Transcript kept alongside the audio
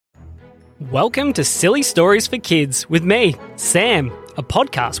Welcome to Silly Stories for Kids with me, Sam, a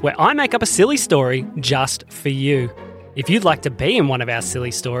podcast where I make up a silly story just for you. If you'd like to be in one of our silly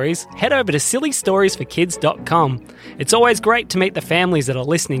stories, head over to sillystoriesforkids.com. It's always great to meet the families that are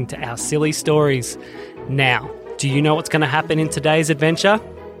listening to our silly stories. Now, do you know what's going to happen in today's adventure?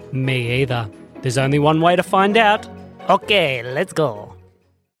 Me either. There's only one way to find out. Okay, let's go.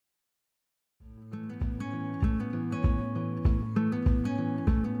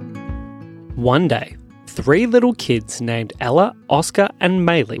 One day, 3 little kids named Ella, Oscar and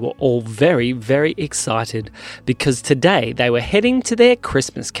Maylee were all very, very excited because today they were heading to their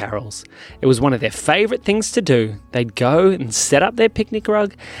Christmas carols. It was one of their favourite things to do. They'd go and set up their picnic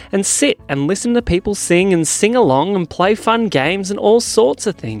rug and sit and listen to people sing and sing along and play fun games and all sorts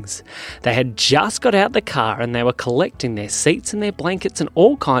of things. They had just got out the car and they were collecting their seats and their blankets and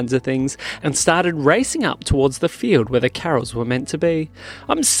all kinds of things and started racing up towards the field where the carols were meant to be.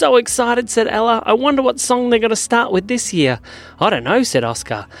 "I'm so excited," said Ella. "I wonder what song they're going to start with this year." "I don't know," said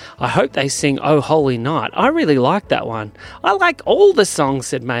Oscar. "I hope they sing Oh Holy Night. I really like that one." "I like all the songs,"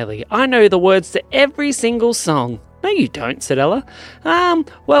 said Maylee. "I know the words to every single song." "No, you don't," said Ella.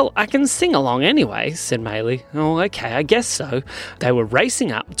 Well, I can sing along anyway," said Maylee. "Oh, okay, I guess so." They were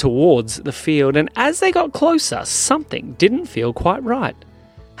racing up towards the field, and as they got closer, something didn't feel quite right.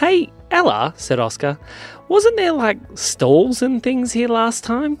 "Hey, Ella," said Oscar, "wasn't there like stalls and things here last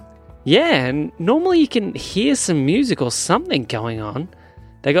time?" "Yeah, and normally you can hear some music or something going on."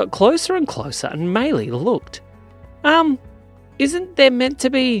 They got closer and closer, and Maylee looked. Isn't there meant to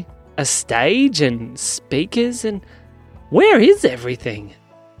be a stage and speakers and where is everything?"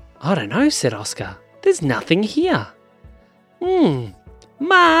 "I don't know," said Oscar. "There's nothing here."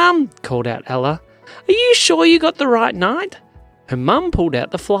 "Mum," called out Ella, "are you sure you got the right night?" Her mum pulled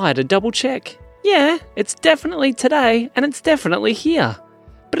out the flyer to double check. "Yeah, it's definitely today and it's definitely here."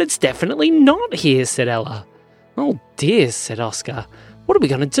 "But it's definitely not here," said Ella. "Oh dear," said Oscar. "What are we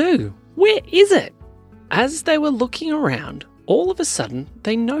going to do? Where is it?" As they were looking around, all of a sudden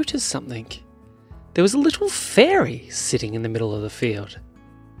they noticed something. There was a little fairy sitting in the middle of the field.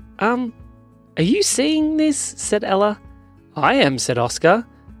 Are you seeing this?" said Ella. "I am," said Oscar.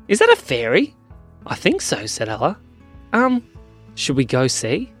 "Is that a fairy?" "I think so," said Ella. Should we go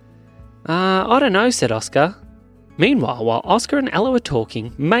see?" I don't know," said Oscar. Meanwhile, while Oscar and Ella were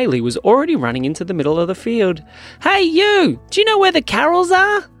talking, Maylee was already running into the middle of the field. "Hey you! Do you know where the carols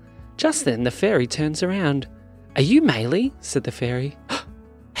are?" Just then the fairy turns around. "Are you Maylee?" said the fairy.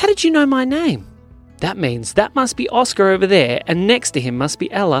 "How did you know my name?" "That means that must be Oscar over there, and next to him must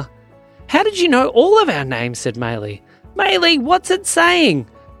be Ella." "How did you know all of our names?" said Maylee. "Maylee, what's it saying?"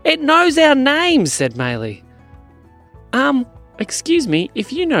 "It knows our names," said Maylee. Excuse me,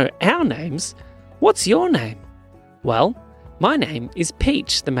 if you know our names, what's your name?" "Well, my name is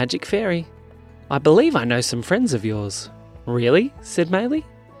Peach, the magic fairy. I believe I know some friends of yours." "Really?" said Maylee.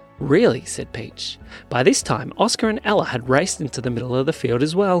 "Really," said Peach. By this time, Oscar and Ella had raced into the middle of the field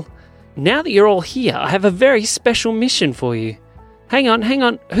as well. "Now that you're all here, I have a very special mission for you." Hang on.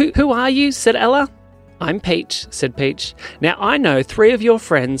 Who are you?" said Ella. "I'm Peach," said Peach. "Now I know 3 of your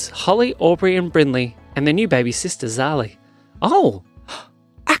friends, Holly, Aubrey and Brindley, and their new baby sister, Zali." "Oh,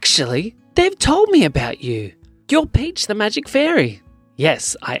 actually, they've told me about you. You're Peach the magic fairy."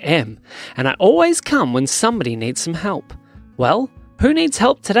 "Yes, I am, and I always come when somebody needs some help." "Well, who needs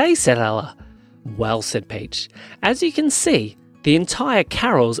help today?" said Ella. "Well," said Peach, "as you can see, the entire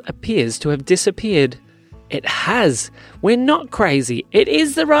carols appears to have disappeared." "It has. We're not crazy. It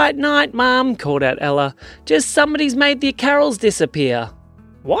is the right night, Mum," called out Ella. "Just somebody's made the carols disappear."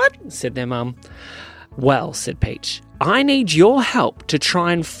 "What?" said their mum. "Well," said Peach, "I need your help to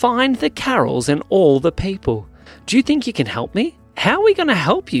try and find the carols and all the people. Do you think you can help me?" "How are we going to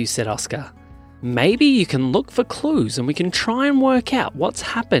help you?" said Oscar. "Maybe you can look for clues and we can try and work out what's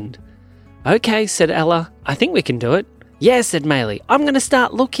happened." "Okay," said Ella. "I think we can do it." "Yeah," said Maylee. "I'm going to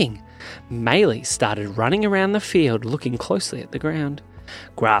start looking." Maylee started running around the field looking closely at the ground.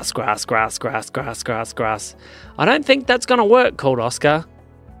 Grass, grass, grass, grass, grass, grass, grass. "I don't think that's going to work," called Oscar.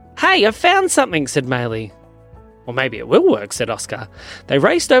 "Hey, I found something," said Maylee. "Well, maybe it will work," said Oscar. They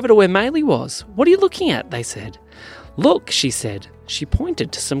raced over to where Maylee was. "What are you looking at?" they said. "Look," she said. She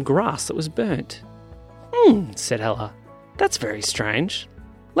pointed to some grass that was burnt. Said Ella. "That's very strange.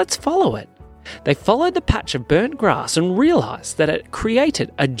 Let's follow it." They followed the patch of burnt grass and realised that it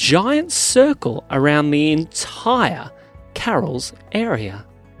created a giant circle around the entire carols area.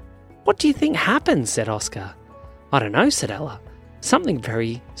 "What do you think happened?" said Oscar. "I don't know," said Ella. "Something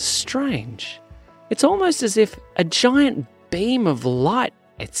very strange. It's almost as if a giant beam of light."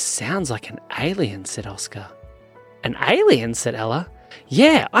 "It sounds like an alien," said Oscar. "An alien?" said Ella.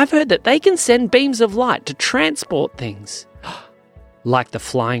 Yeah, I've heard that they can send beams of light to transport things. Like the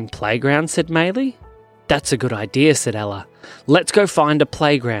flying playground, said Maylee. That's a good idea, said Ella. Let's go find a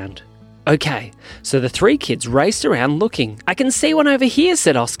playground. Okay, so the 3 kids raced around looking. I can see one over here,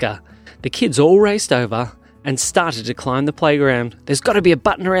 said Oscar. The kids all raced over and started to climb the playground. There's got to be a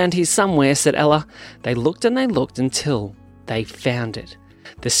button around here somewhere, said Ella. They looked until they found it.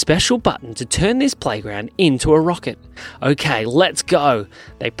 The special button to turn this playground into a rocket. Okay, let's go.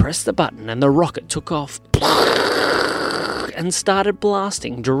 They pressed the button and the rocket took off and started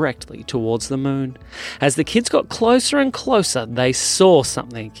blasting directly towards the moon. As the kids got closer and closer, they saw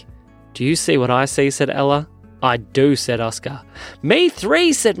something. Do you see what I see, said Ella. I do, said Oscar. Me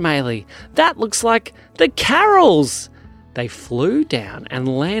 3, said Maylee. That looks like the Carols. They flew down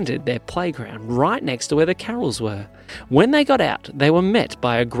and landed their playground right next to where the Carols were. When they got out, they were met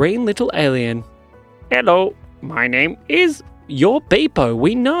by a green little alien. Hello, my name is... You're Beepo,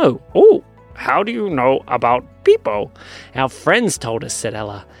 we know. Oh, how do you know about Beepo? Our friends told us, said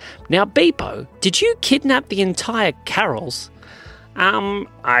Ella. Now, Beepo, did you kidnap the entire Carols?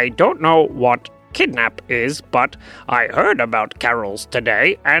 I don't know what kidnap is, but I heard about carols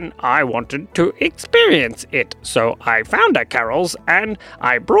today and I wanted to experience it, so I found a carols and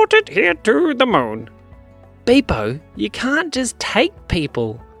I brought it here to the moon. Beepo, you can't just take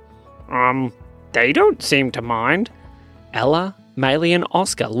people. They don't seem to mind. Ella, Maylee and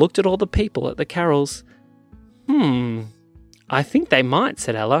Oscar looked at all the people at the carols. I think they might,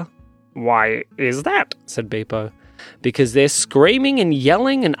 said Ella. Why is that? Said Beepo. Because they're screaming and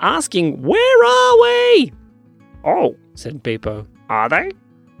yelling and asking, where are we? Oh, said Beepo. Are they?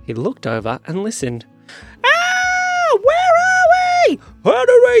 He looked over and listened. Ah, where are we? How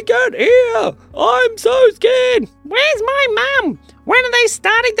do we get here? I'm so scared. Where's my mum? When are they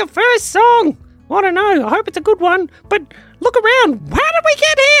starting the first song? I don't know. I hope it's a good one. But look around. How did we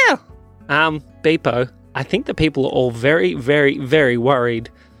get here? Beepo, I think the people are all very, very, very worried.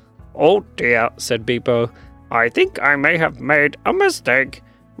 Oh dear, said Beepo. I think I may have made a mistake.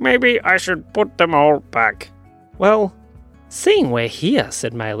 Maybe I should put them all back. Well, seeing we're here,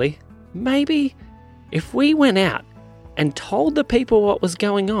 said Maylee, maybe if we went out and told the people what was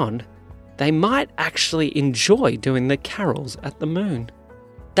going on, they might actually enjoy doing the carols at the moon.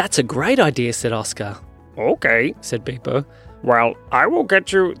 That's a great idea, said Oscar. Okay, said Beepo. Well, I will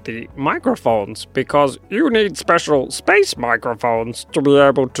get you the microphones because you need special space microphones to be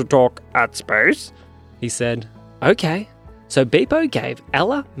able to talk at space. He said, okay. So Beepo gave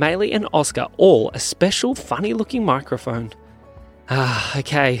Ella, Maylee and Oscar all a special funny-looking microphone.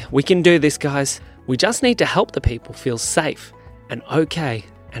 Okay, we can do this, guys. We just need to help the people feel safe and okay,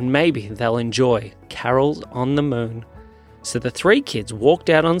 and maybe they'll enjoy Carols on the Moon. So the 3 kids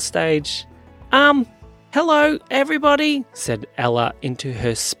walked out on stage. Hello, everybody, said Ella into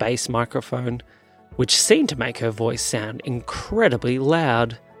her space microphone, which seemed to make her voice sound incredibly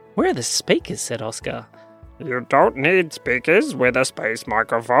loud. Where are the speakers, said Oscar. You don't need speakers with a space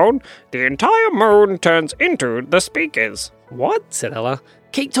microphone. The entire moon turns into the speakers. What? Said Ella.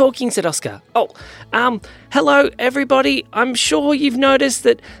 Keep talking, said Oscar. Hello, everybody. I'm sure you've noticed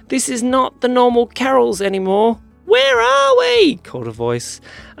that this is not the normal carols anymore. Where are we? Called a voice.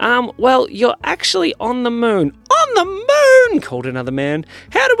 Well, you're actually on the moon. On the moon, called another man.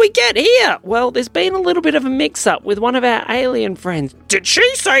 How did we get here? Well, there's been a little bit of a mix-up with one of our alien friends. Did she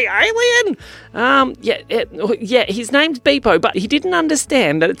say alien? Yeah, his name's Beepo, but he didn't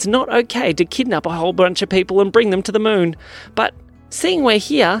understand that it's not okay to kidnap a whole bunch of people and bring them to the moon. But seeing we're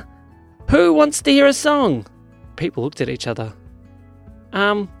here, who wants to hear a song? People looked at each other.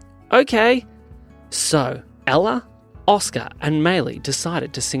 Okay. So, Ella, Oscar and Maylee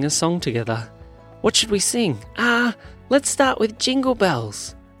decided to sing a song together. What should we sing? Let's start with Jingle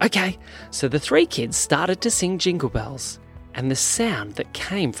Bells. Okay, so the 3 kids started to sing Jingle Bells, and the sound that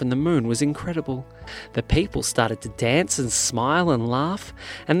came from the moon was incredible. The people started to dance and smile and laugh,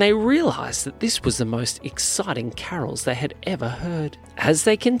 and they realised that this was the most exciting carols they had ever heard. As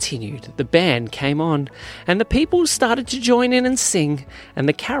they continued, the band came on, and the people started to join in and sing, and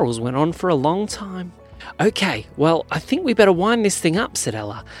the carols went on for a long time. Okay, well, I think we better wind this thing up, said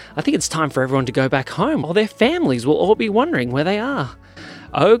Ella. I think it's time for everyone to go back home, or their families will all be wondering where they are.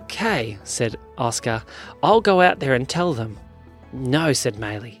 Okay, said Oscar. I'll go out there and tell them. No, said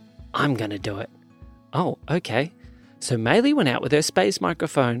Maylee. I'm going to do it. Oh, okay. So Maylee went out with her space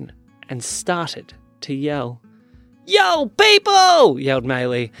microphone and started to yell. Yo, people! Yelled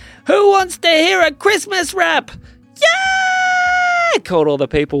Maylee. Who wants to hear a Christmas rap? Yeah! Called all the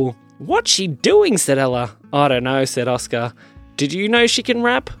people. What's she doing, said Ella. I don't know, said Oscar. Did you know she can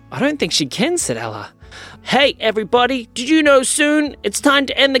rap? I don't think she can, said Ella. Hey everybody, did you know soon it's time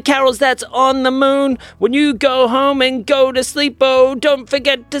to end the carols that's on the moon? When you go home and go to sleep-o, don't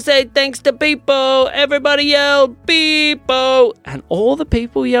forget to say thanks to Beepo. Everybody yelled, Beepo. And all the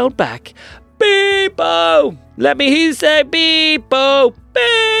people yelled back, Beepo. Let me hear you say Beepo,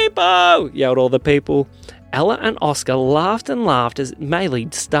 Beepo, yelled all the people. Ella and Oscar laughed and laughed as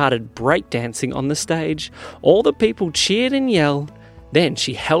Maylee started breakdancing on the stage. All the people cheered and yelled. Then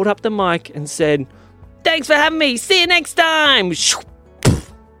she held up the mic and said, Thanks for having me. See you next time.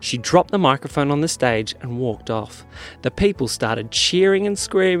 She dropped the microphone on the stage and walked off. The people started cheering and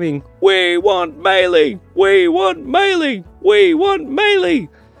screaming, We want Maylee! We want Maylee! We want Maylee!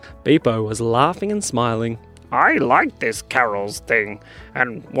 Beepo was laughing and smiling. I like this carols thing,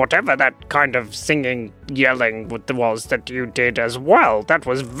 and whatever that kind of singing, yelling was that you did as well, that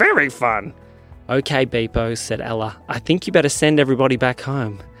was very fun. Okay, Beepo, said Ella. I think you better send everybody back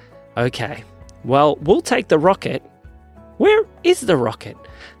home. Okay. Well, we'll take the rocket. Where is the rocket?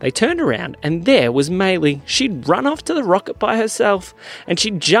 They turned around and there was Maylee. She'd run off to the rocket by herself and she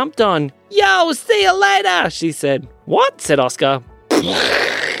jumped on. Yo, see you later, she said. What? Said Oscar.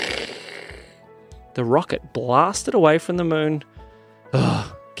 The rocket blasted away from the moon.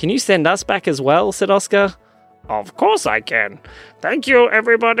 Can you send us back as well? Said Oscar. Of course I can. Thank you,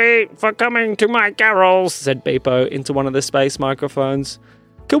 everybody, for coming to my carols, said Beepo into one of the space microphones.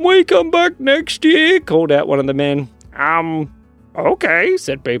 Can we come back next year? Called out one of the men. Okay,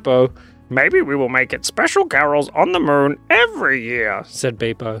 said Beepo. Maybe we will make it special carols on the moon every year, said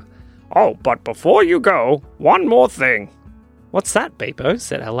Beepo. Oh, but before you go, one more thing. What's that, Beepo?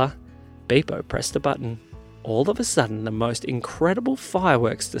 Said Ella. Beepo pressed a button. All of a sudden, the most incredible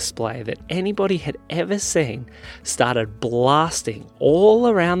fireworks display that anybody had ever seen started blasting all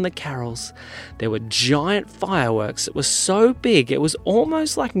around the carols. There were giant fireworks that were so big it was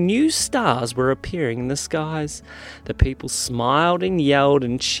almost like new stars were appearing in the skies. The people smiled and yelled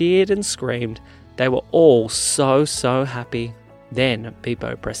and cheered and screamed. They were all so happy. Then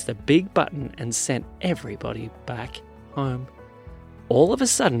Beepo pressed the big button and sent everybody back home. All of a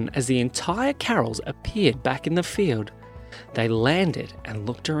sudden, as the entire carols appeared back in the field, they landed and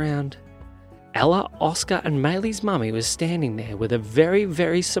looked around. Ella, Oscar and Maylee's mummy was standing there with a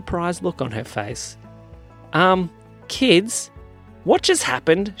very surprised look on her face. Kids, what just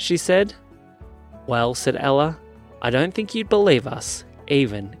happened? She said. Well, said Ella, I don't think you'd believe us,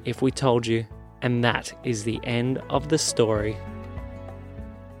 even if we told you. And that is the end of the story.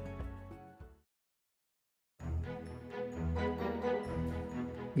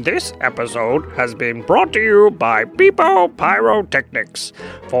 This episode has been brought to you by Beepo Pyrotechnics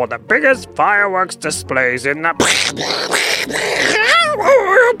for the biggest fireworks displays in the...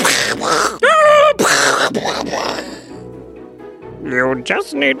 You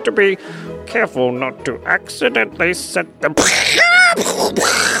just need to be careful not to accidentally set the...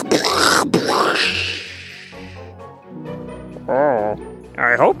 Oh...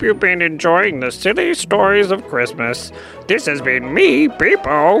 I hope you've been enjoying the silly stories of Christmas. This has been me,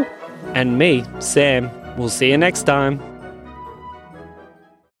 Beepo. And me, Sam. We'll see you next time.